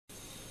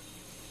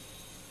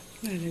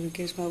No, little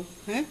Gizmo,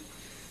 huh?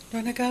 Do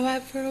you want to go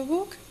out for a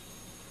walk?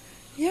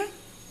 Yeah?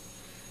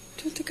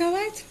 Do you want to go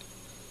out?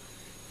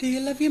 Do you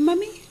love your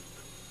mummy?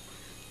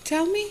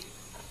 Tell me.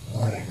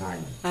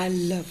 I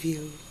love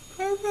you.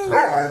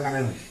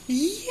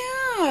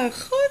 Yeah,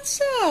 goed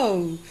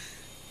zo.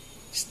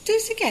 Do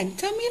it again.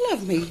 Tell me you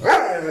love me.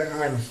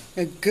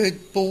 A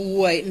good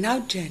boy. Now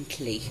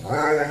gently.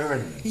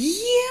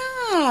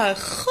 Yeah,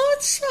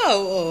 goed zo.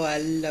 Oh, I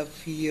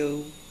love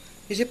you.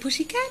 Is it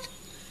pussycat?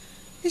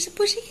 Is it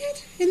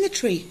pussycat? In the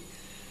tree.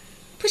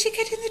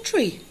 Pussycat in the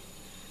tree.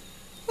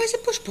 Where's the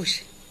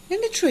push? In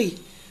the tree.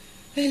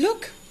 Hey,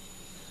 look.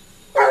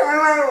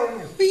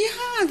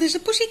 Yeah, there's a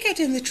pussycat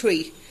in the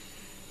tree.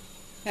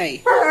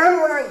 Hey.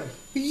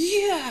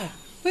 Yeah.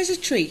 Where's the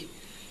tree?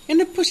 In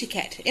the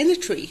pussycat. In the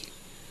tree.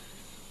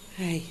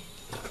 Hey.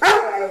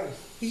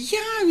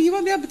 Yeah, you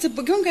won't be able to...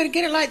 You won't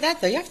get it like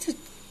that, though. You have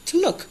to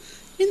look.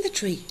 In the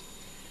tree.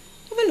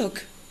 Have a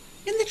look.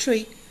 In the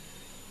tree.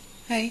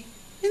 Hey.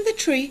 In the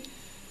tree.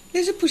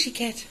 There's a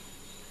pussycat.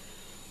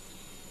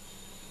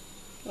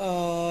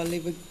 Oh,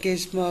 little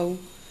Gizmo.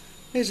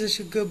 This is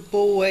a good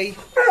boy.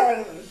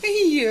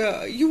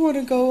 Yeah, you want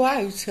to go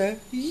out, huh?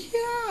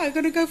 Yeah, I'm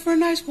going to go for a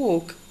nice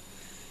walk.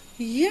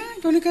 Yeah,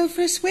 you want to go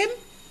for a swim?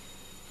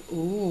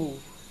 Ooh,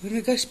 you want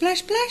to go splash,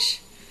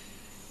 splash?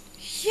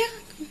 Yeah,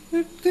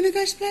 we're going to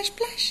go splash,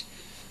 splash.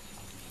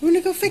 You want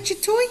to go fetch your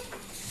toy?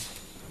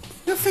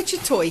 Go fetch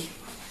your toy.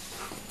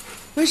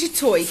 Where's your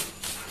toy?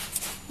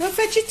 Go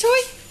fetch your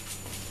toy?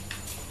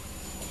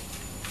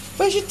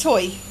 Where's your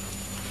toy?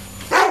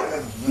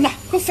 No,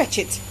 go fetch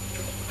it.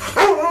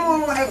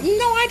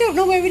 No, I don't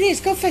know where it is.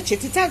 Go fetch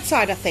it. It's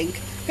outside, I think.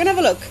 Go and have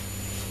a look.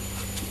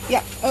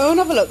 Yeah, go and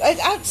have a look.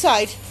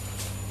 Outside.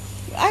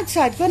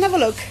 Outside. Go and have a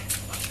look.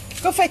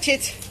 Go fetch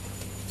it.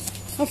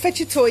 Go fetch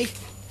your toy.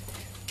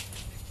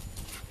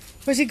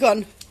 Where's it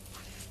gone?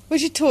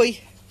 Where's your toy?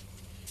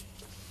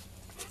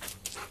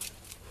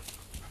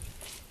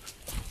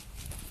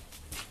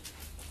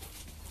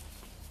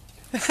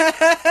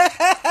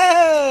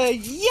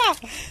 Yeah.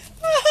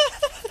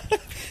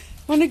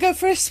 Want to go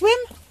for a swim?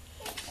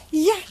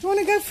 Yeah, you want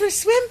to go for a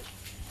swim?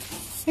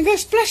 And go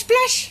splash,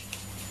 splash?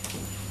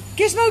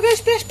 Gizmo, go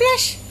splash,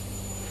 splash?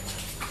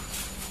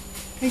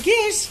 And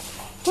Giz,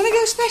 want to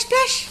go splash,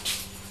 splash?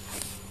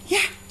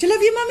 Yeah, do you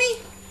love your mummy?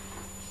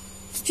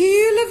 Do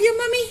you love your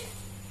mummy?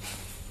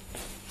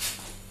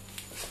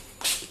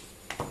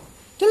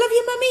 Do you love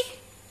your mummy?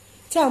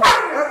 Tell me.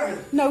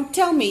 No,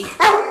 tell me.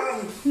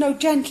 No,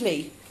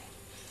 gently.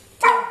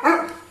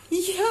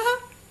 Yeah,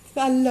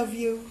 I love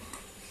you.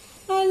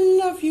 I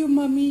love you,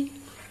 mummy.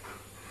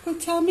 Go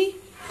tell me.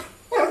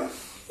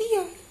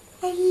 Yeah,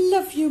 I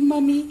love you,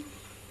 mummy.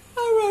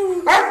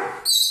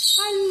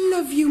 I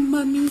love you,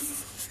 mummy.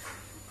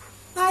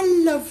 I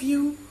love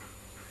you.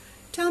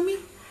 Tell me.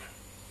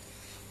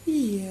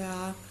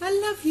 Yeah, I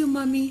love you,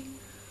 mummy.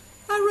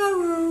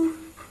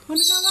 Want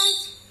to go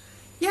out?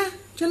 Yeah,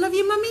 do you love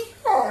your mummy?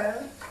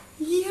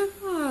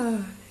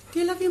 Yeah. Do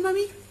you love your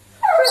mummy?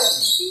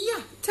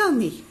 Yeah, tell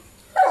me.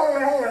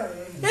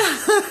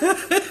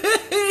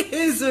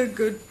 He's a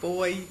good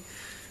boy.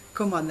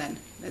 Come on then,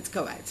 let's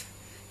go out.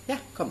 Yeah,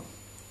 come.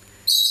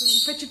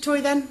 Fetch your toy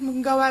then, we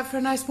can go out for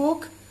a nice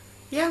walk.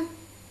 Yeah?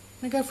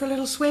 Wanna go for a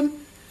little swim?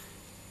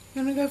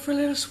 You wanna go for a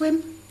little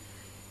swim?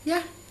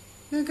 Yeah?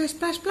 You wanna go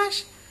splash,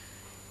 splash?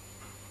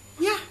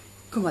 Yeah?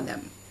 Come on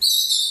then.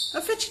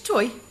 Fetch your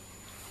toy.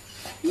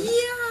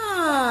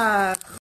 Yeah!